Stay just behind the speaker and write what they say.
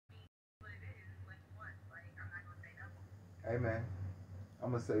Hey man,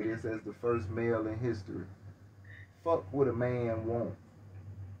 I'm gonna say this as the first male in history. Fuck what a man want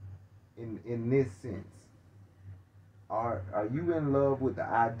in this sense. Are you in love with the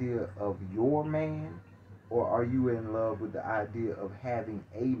idea of your man, or are you in love with the idea of having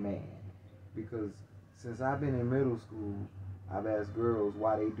a man? Because since I've been in middle school, I've asked girls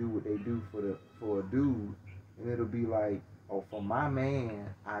why they do what they do for a dude, and it'll be like, oh, for my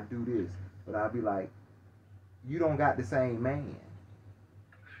man, I do this, but I'll be like, you don't got the same man.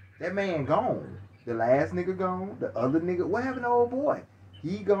 That man gone. The last nigga gone. The other nigga, what happened to old boy?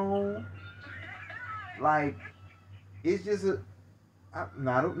 He gone. Like, it's just a,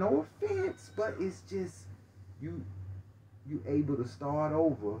 not no offense, but it's just you you able to start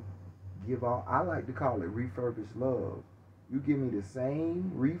over, give all. I like to call it refurbished love. You give me the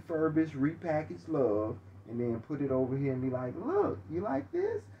same refurbished, repackaged love, and then put it over here and be like, look, you like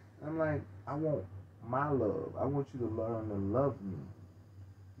this? I'm like, I want my love. I want you to learn to love me.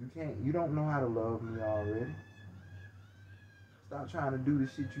 You don't know how to love me already. Stop trying to do the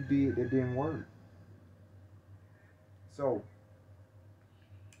shit you did that didn't work. So,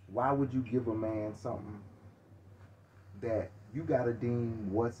 why would you give a man something that you gotta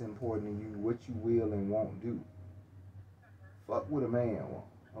deem what's important to you, what you will and won't do? Fuck what a man want.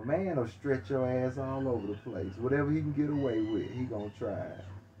 A man will stretch your ass all over the place. Whatever he can get away with, he gonna try.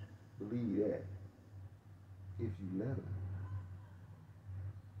 Believe that. If you let him.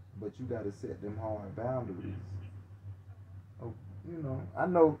 But you gotta set them hard boundaries. Oh, I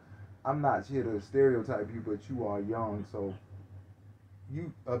know I'm not here to stereotype you, but you are young, so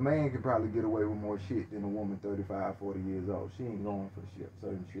a man can probably get away with more shit than a woman 35, 40 years old. She ain't going for shit,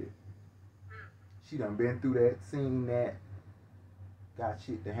 certain shit. She done been through that, seen that, got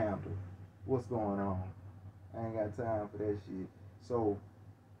shit to handle. What's going on? I ain't got time for that shit. So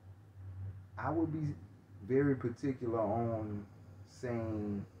I would be very particular on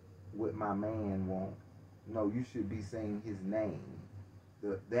saying what my man want. No, you should be saying his name.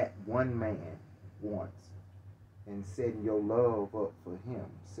 That one man wants. And setting your love up for him.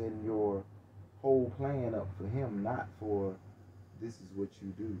 Setting your whole plan up for him, not for this is what you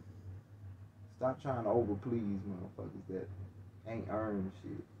do. Stop trying to overplease motherfuckers that ain't earned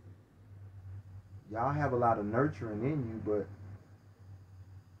shit. Y'all have a lot of nurturing in you, but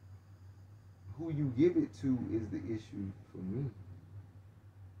who you give it to is the issue for me.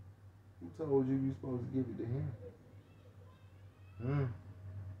 Who told you you're supposed to give it to him?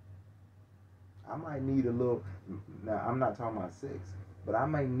 I might need a little. Now I'm not talking about sex, but I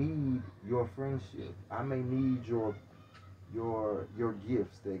may need your friendship. I may need your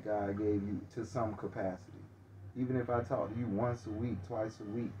gifts that God gave you to some capacity. Even if I talk to you once a week, twice a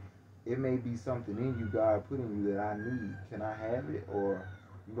week, it may be something in you God put in you that I need. Can I have it, or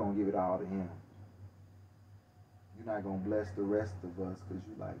you gonna give it all to Him? You're not gonna bless the rest of us because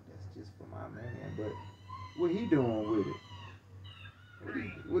you like that's just for my man. But what He doing with it?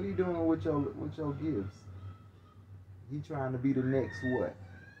 What he doing with your gifts? He trying to be the next what?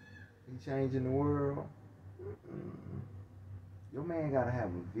 He changing the world? Mm-mm. Your man gotta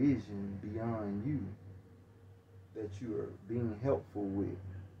have a vision beyond you that you are being helpful with.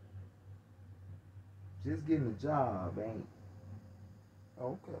 Just getting a job ain't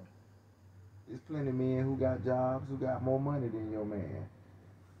okay. There's plenty of men who got jobs who got more money than your man.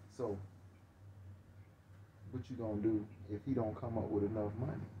 So what you gonna do if he don't come up with enough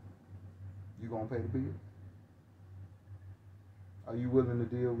money? You gonna pay the bill? Are you willing to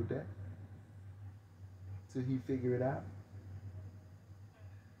deal with that till he figure it out?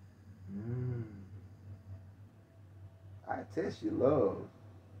 I test your love,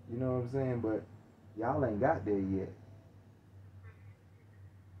 you know what I'm saying, but y'all ain't got there yet.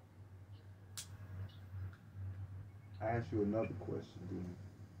 I ask you another question, dude.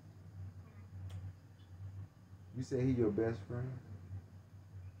 You say he your best friend?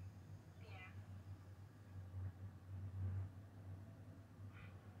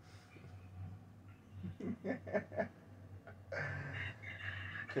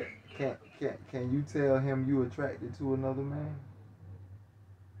 can, can you tell him you attracted to another man?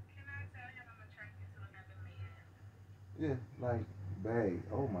 Yeah, like, babe,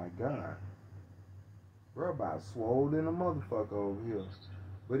 oh my God. Bro, about swole than a motherfucker over here.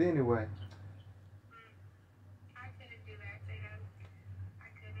 But anyway,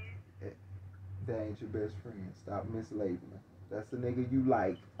 that ain't your best friend. Stop mislabeling. That's the nigga you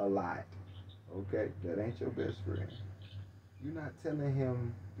like a lot. Okay? That ain't your best friend. You're not telling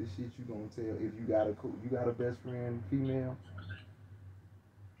him the shit you gonna tell if you got a best friend female.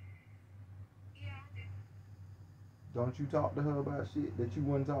 Don't you talk to her about shit that you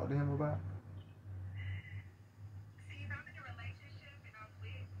wouldn't talk to him about?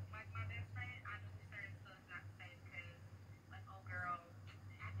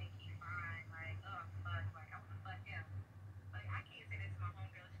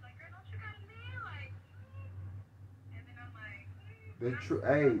 The truth,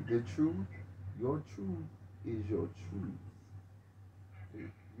 hey, the truth, your truth is your truth.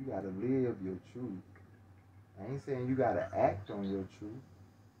 You gotta live your truth. I ain't saying you gotta act on your truth.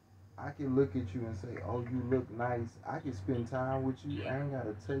 I can look at you and say, oh, you look nice. I can spend time with you. I ain't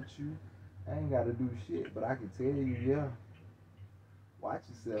gotta touch you. I ain't gotta do shit. But I can tell you, yeah, watch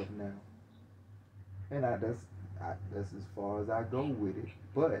yourself now. And that's as far as I go with it.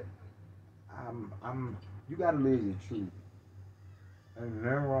 But you gotta live your truth. There's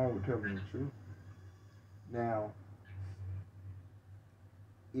nothing wrong with telling the truth. Now,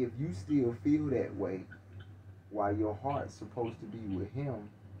 if you still feel that way while your heart's supposed to be with him,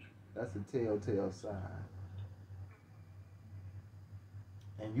 that's a telltale sign.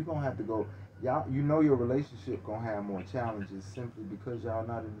 And you're gonna have to go, y'all, you know your relationship gonna have more challenges simply because y'all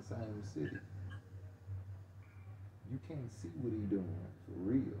not in the same city. You can't see what he doing for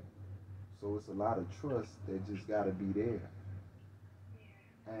real. So it's a lot of trust that just gotta be there.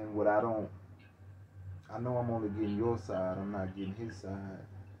 And what I know I'm only getting your side, I'm not getting his side.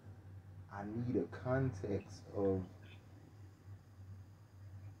 I need a context of,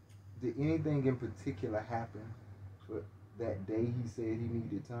 did anything in particular happen for that day he said he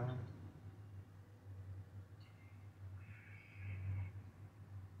needed time?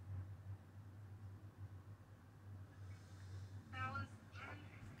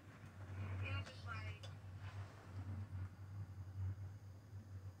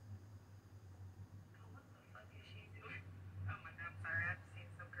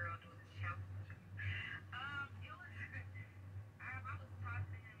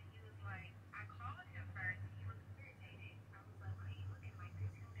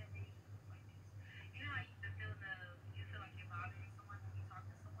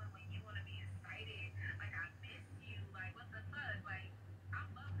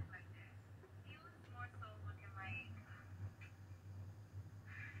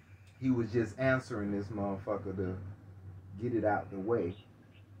 He was just answering this motherfucker to get it out the way.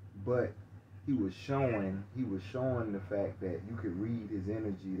 But he was showing the fact that you could read his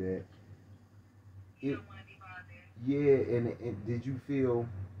energy that it, yeah, and did you feel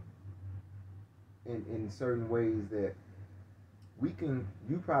in certain ways that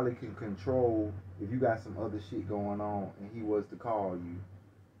you probably can control if you got some other shit going on and he was to call you,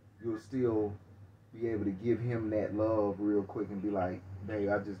 you'll still be able to give him that love real quick and be like, babe,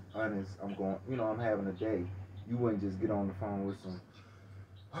 I just honest, I'm going, I'm having a day. You wouldn't just get on the phone with some,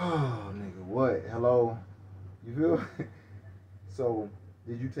 oh, nigga, what? Hello? You feel? So,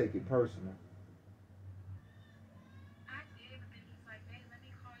 did you take it personal?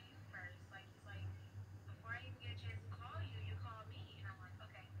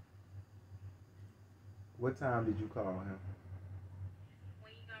 What time did you call him?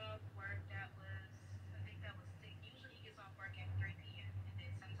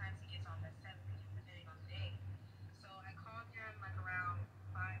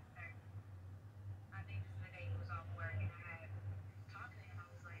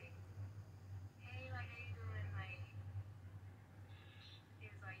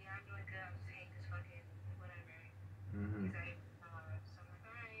 Mm-hmm.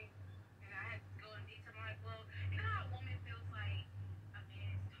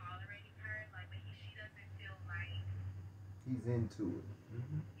 He's into it.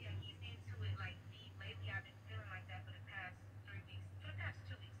 Mm-hmm.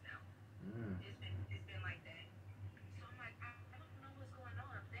 Mm.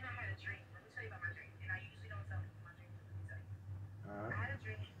 Alright.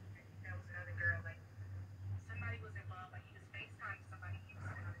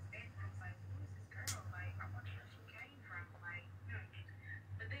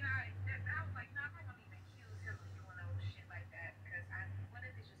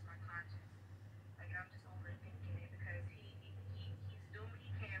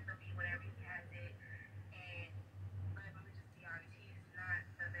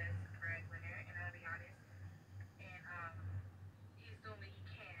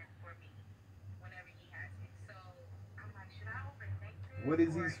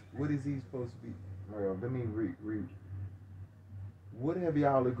 What is he supposed to be? Well, let me read. What have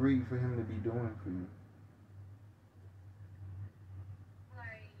y'all agreed for him to be doing for you?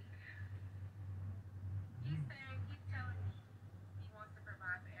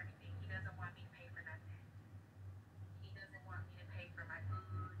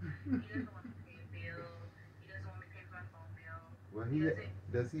 Well,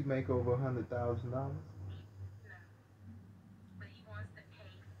 does he make over $100,000?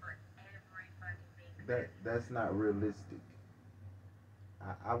 That's not realistic.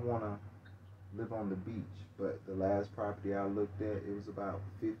 I wanna live on the beach. But the last property I looked at, it was about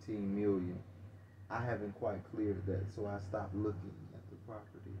 15 million. I haven't quite cleared that, so I stopped looking at the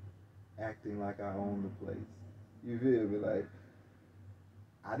property, acting like I own the place. You feel me? Like,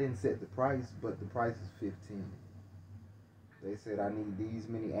 I didn't set the price, but the price is 15. They said I need these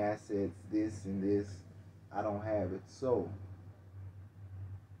many assets, this and this. I don't have it. So,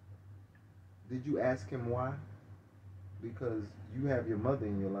 did you ask him why? Because you have your mother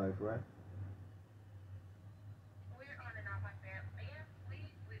in your life, right? We're on and off like that. Yeah, we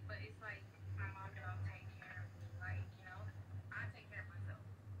but it's like my mom don't take care of me. Like, I take care of myself.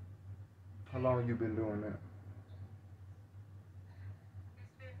 How long you And been doing that?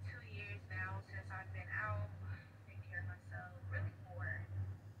 it's been 2 years now since I've been out taking care of myself. Really more.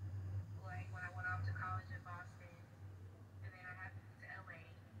 Like when I went off to college in Boston and then I had to move to LA.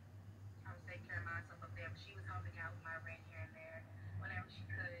 I was taking care of myself up there, but she was helping out with my rent here and there whenever she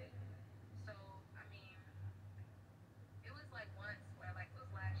could. So, I mean, it was like once where like it was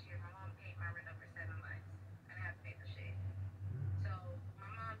last year, my mom paid my rent up for 7 months. I didn't have to pay for shit. So my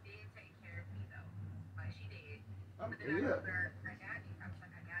mom did take care of me though. Like she did. But then I Yeah. told her, I got it. I was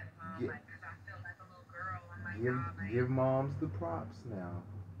like, I got it, mom. Give, Like, cause I felt like a little girl. I'm like, give, nah, like, give moms the props now.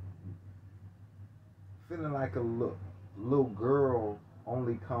 Feeling like a little girl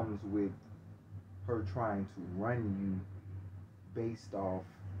only comes with her trying to run you based off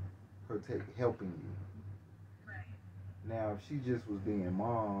her helping you. right. Now, if she just was being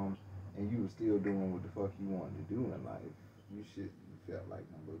mom and you were still doing what the fuck you wanted to do in life, you felt like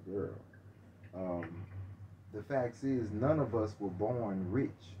a little girl. Um, the fact is, none of us were born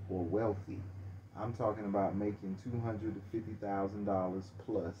rich or wealthy. I'm talking about making $250,000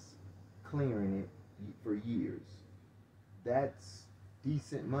 plus, clearing it for years. That's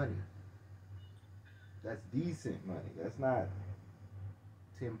decent money. That's decent money. That's not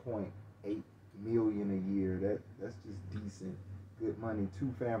 10.8 million a year. That's just decent, good money.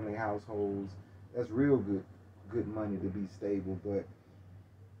 Two family households. That's real good money to be stable. But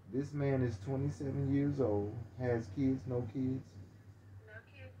this man is 27 years old, has kids, no kids, No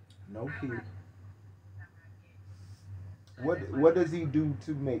kids. no I don't kids. have no kids. Cause it's What like does he do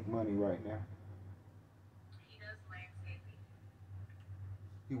to make money right now? he does landscaping.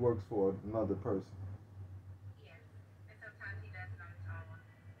 He works for another person. Yes. And sometimes he does it on his own.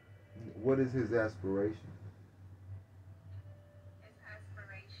 What is his aspiration? His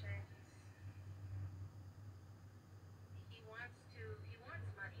aspirations, he wants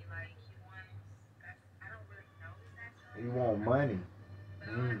money. Like, I don't really know his He aspirations. want money. But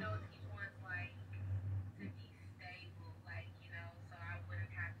all I Mm. know is he wants, like, to be stable. Like, so I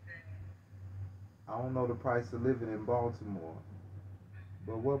wouldn't have to. I don't know the price of living in Baltimore,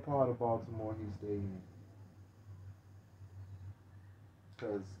 but what part of Baltimore he stay in?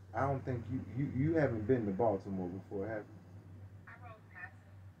 Because I don't think you haven't been to Baltimore before, have I rode past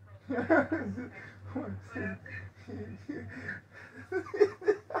him. Rode past him. you?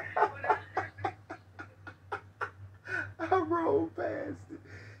 But, I rolled past it.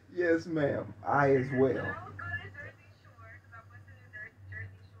 Yes, ma'am. I as but well. I would go to Jersey Shore because I went to the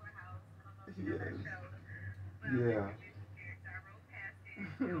Jersey Shore house. I don't know if you know that Yes. show. But I'm Yeah. like Virginia scared, so I rode past it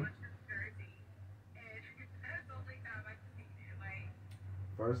going to Jersey. And that's the only time I can see it. Like,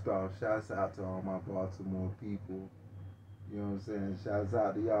 First off, shouts out to all my Baltimore people. You know what I'm saying? Shouts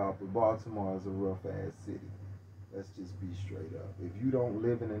out to y'all, but Baltimore is a rough ass city. Let's just be straight up. If you don't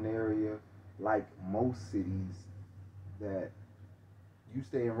live in an area like most cities that you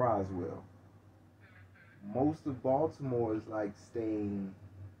stay in Roswell, most of Baltimore is like staying.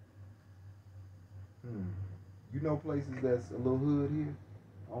 You know places that's a little hood here.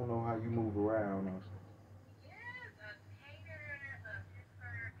 I don't know how you move around. yes, a Hater, a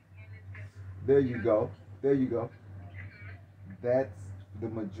Pittsburgh, and it's just There you go. Chelsea. There you go. That's the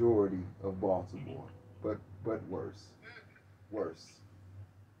majority of Baltimore, but worse. Worse.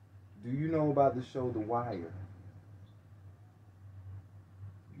 Do you know about the show The Wire?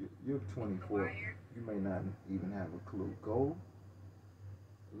 You're The 24. Wire. You may not even have a clue. Go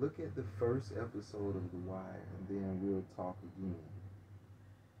look at the first episode of The Wire, and then we'll talk again.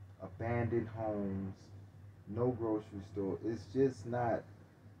 Abandoned homes, no grocery store. It's just not.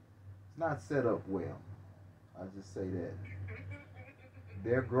 It's not set up well. I just say that.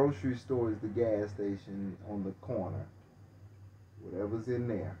 Their grocery store is the gas station on the corner. Whatever's in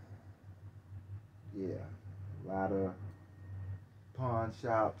there. Yeah. A lot of pawn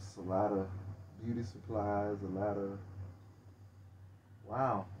shops, a lot of beauty supplies, a lot of.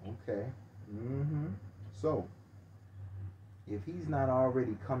 Wow, okay. So, if he's not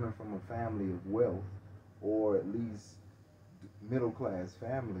already coming from a family of wealth, or at least middle class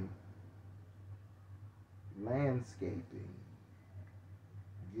family, landscaping,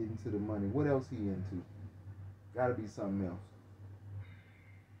 getting to the money. What else he into? Gotta be something else.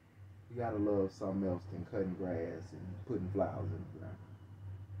 You gotta love something else than cutting grass and putting flowers in the ground.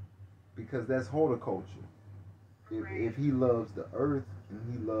 Because that's horticulture. If he loves the earth and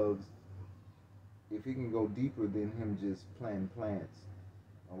he loves, if he can go deeper than him just planting plants,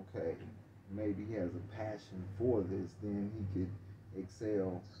 okay, maybe he has a passion for this, then he could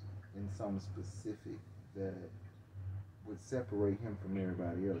excel in some specific that would separate him from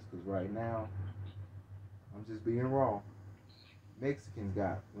everybody else. Because right now, I'm just being raw. Mexicans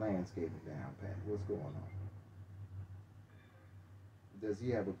got landscaping down pat. What's going on? Does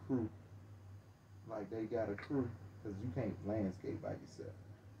he have a crew? Like they got a crew? Because you can't landscape by yourself.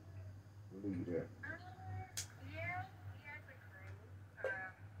 We'll leave that. Yeah, he has a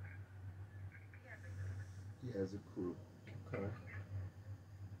crew. He has a crew. Okay.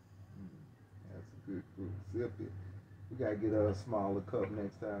 That's a good crew. Sip it. We gotta get a smaller cup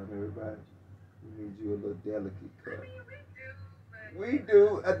next time, everybody. We need you a little delicate cup. I mean, we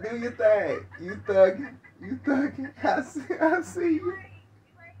do. Do your thing. You thugging. You thugging. I see you. You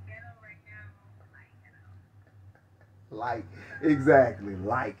like ghetto right now. Like, exactly.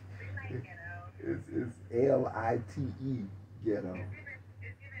 Like. We like ghetto. It's LITE ghetto.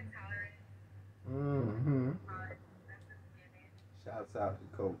 It's given tolerance. Mm-hmm. That's what's given. Shouts out to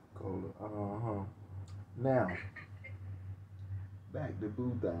Coca-Cola. Now, back to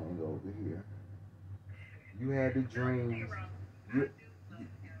Boo thing over here. You had the dreams.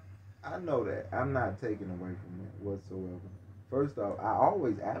 I know that. I'm not taking away from it whatsoever. First off, I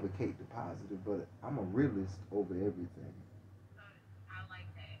always advocate the positive, but I'm a realist over everything.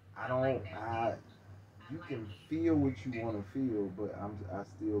 I like that. You can feel what you want to feel, but I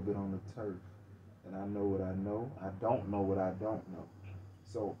still been on the turf. And I know what I know. I don't know what I don't know.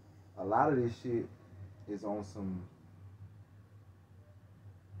 So, a lot of this shit is on some,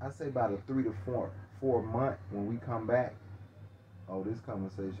 I say about a 3 to 4 month when we come back. Oh, this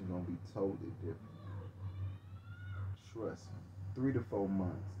conversation gonna be totally different. Trust me. 3 to 4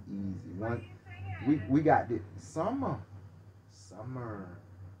 months, easy. We got this summer.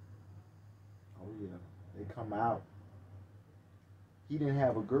 Oh yeah, they come out. He didn't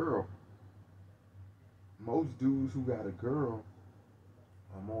have a girl. Most dudes who got a girl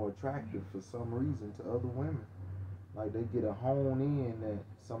are more attractive for some reason to other women. Like they get a hone in that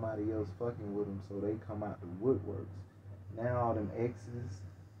somebody else fucking with them, so they come out the woodworks. Now all them exes,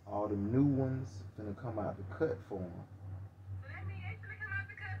 all them new ones, finna come out the cut for them. So that means they finna come out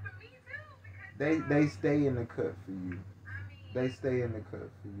the cut for me too. Because they stay in the cut for you. I mean, They stay in the cut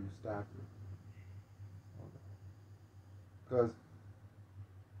for you. Stop it. Cause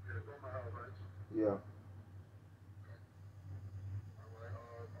yeah.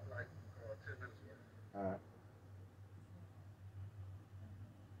 Alright.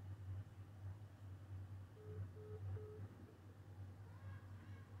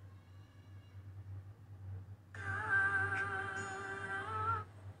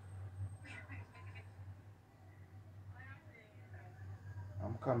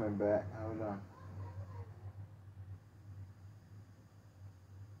 I'm coming back. Hold on.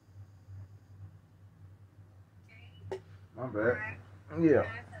 My bad. Yeah.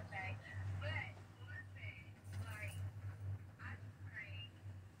 that's okay. But listen, like, I just pray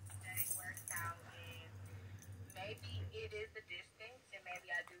that it works out, and maybe it is the distance, and maybe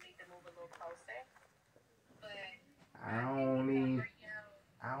I do need to move a little closer. But I don't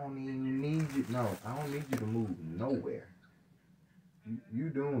even need you. No, I don't need you to move nowhere. You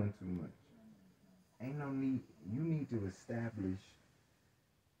doing too much. Ain't no need. You need to establish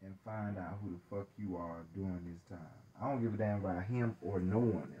and find out who the fuck you are during this time. I don't give a damn about him or no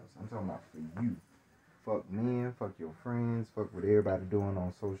one else. I'm talking about for you. Fuck men, fuck your friends, fuck what everybody doing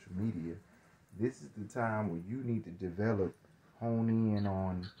on social media. This is the time where you need to develop, hone in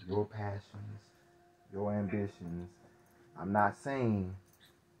on your passions, your ambitions. I'm not saying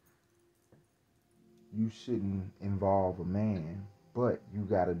you shouldn't involve a man, but you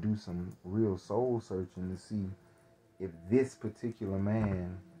got to do some real soul searching to see if this particular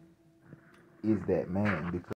man is that man, because